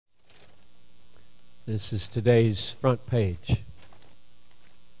This is today's front page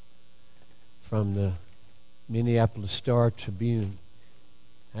from the Minneapolis Star-Tribune.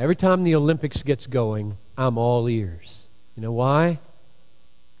 Every time the Olympics gets going, I'm all ears. You know why?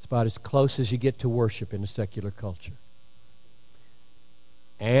 It's about as close as you get to worship in a secular culture.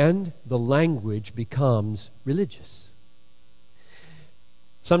 And the language becomes religious.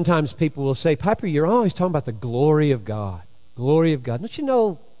 Sometimes people will say, Piper, you're always talking about the glory of God. Glory of God. Don't you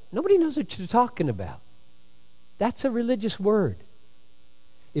know, nobody knows what you're talking about. That's a religious word.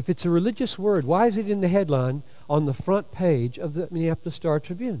 If it's a religious word, why is it in the headline on the front page of the Minneapolis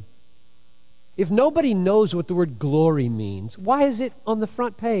Star-Tribune? If nobody knows what the word glory means, why is it on the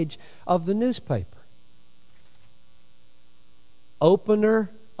front page of the newspaper?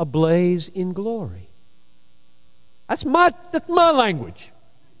 Opener ablaze in glory. That's my language.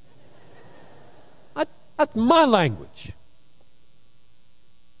 That's my language.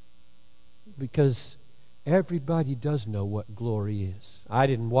 Because everybody does know what glory is. I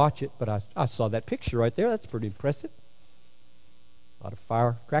didn't watch it, but I saw that picture right there. That's pretty impressive. A lot of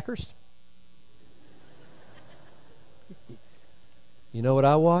firecrackers. You know what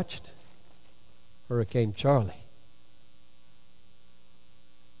I watched? Hurricane Charlie.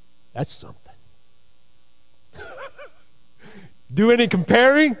 That's something. Do any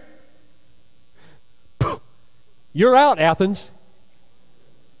comparing? You're out, Athens.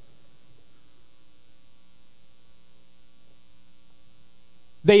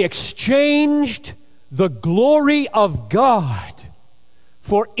 They exchanged the glory of God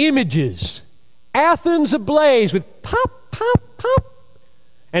for images. Athens ablaze with pop, pop, pop.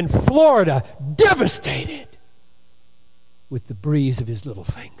 And Florida devastated with the breeze of his little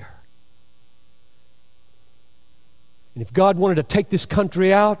finger. And if God wanted to take this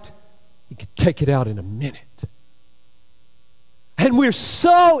country out, He could take it out in a minute. And we're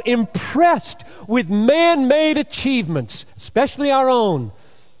so impressed with man-made achievements, especially our own.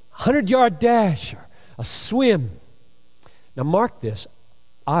 100-yard dash or a swim. Now mark this.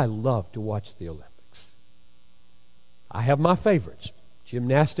 I love to watch the Olympics. I have my favorites.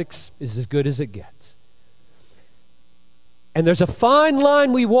 Gymnastics is as good as it gets. And there's a fine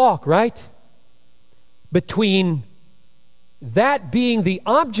line we walk, right? Between that being the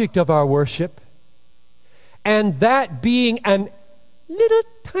object of our worship and that being an little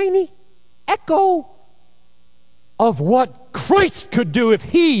tiny echo of what Christ could do if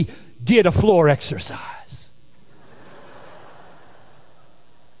He did a floor exercise.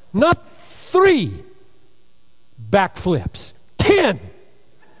 Not 3 backflips, 10.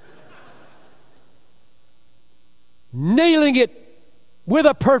 Nailing it with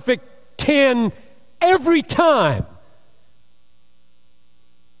a perfect 10 every time.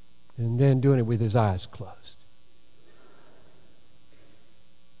 And then doing it with his eyes closed.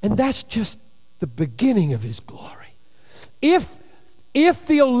 And that's just the beginning of His glory. If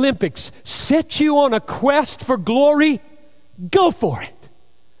the Olympics set you on a quest for glory, go for it.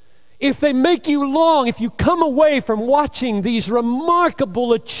 If they make you long, if you come away from watching these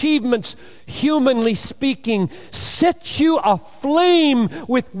remarkable achievements, humanly speaking, set you aflame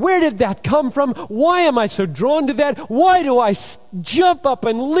with where did that come from? Why am I so drawn to that? Why do I jump up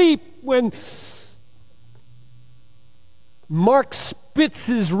and leap when Mark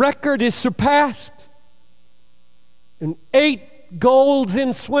Spitz's record is surpassed? And 8 golds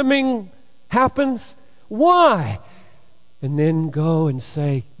in swimming happens? Why? And then go and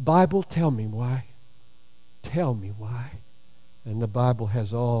say, Bible, tell me why. Tell me why. And the Bible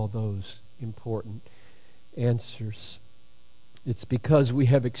has all those important answers. It's because we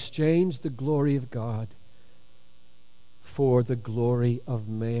have exchanged the glory of God for the glory of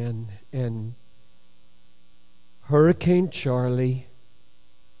man. And Hurricane Charlie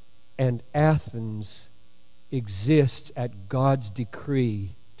and Athens exists at God's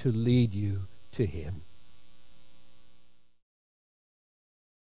decree to lead you to Him.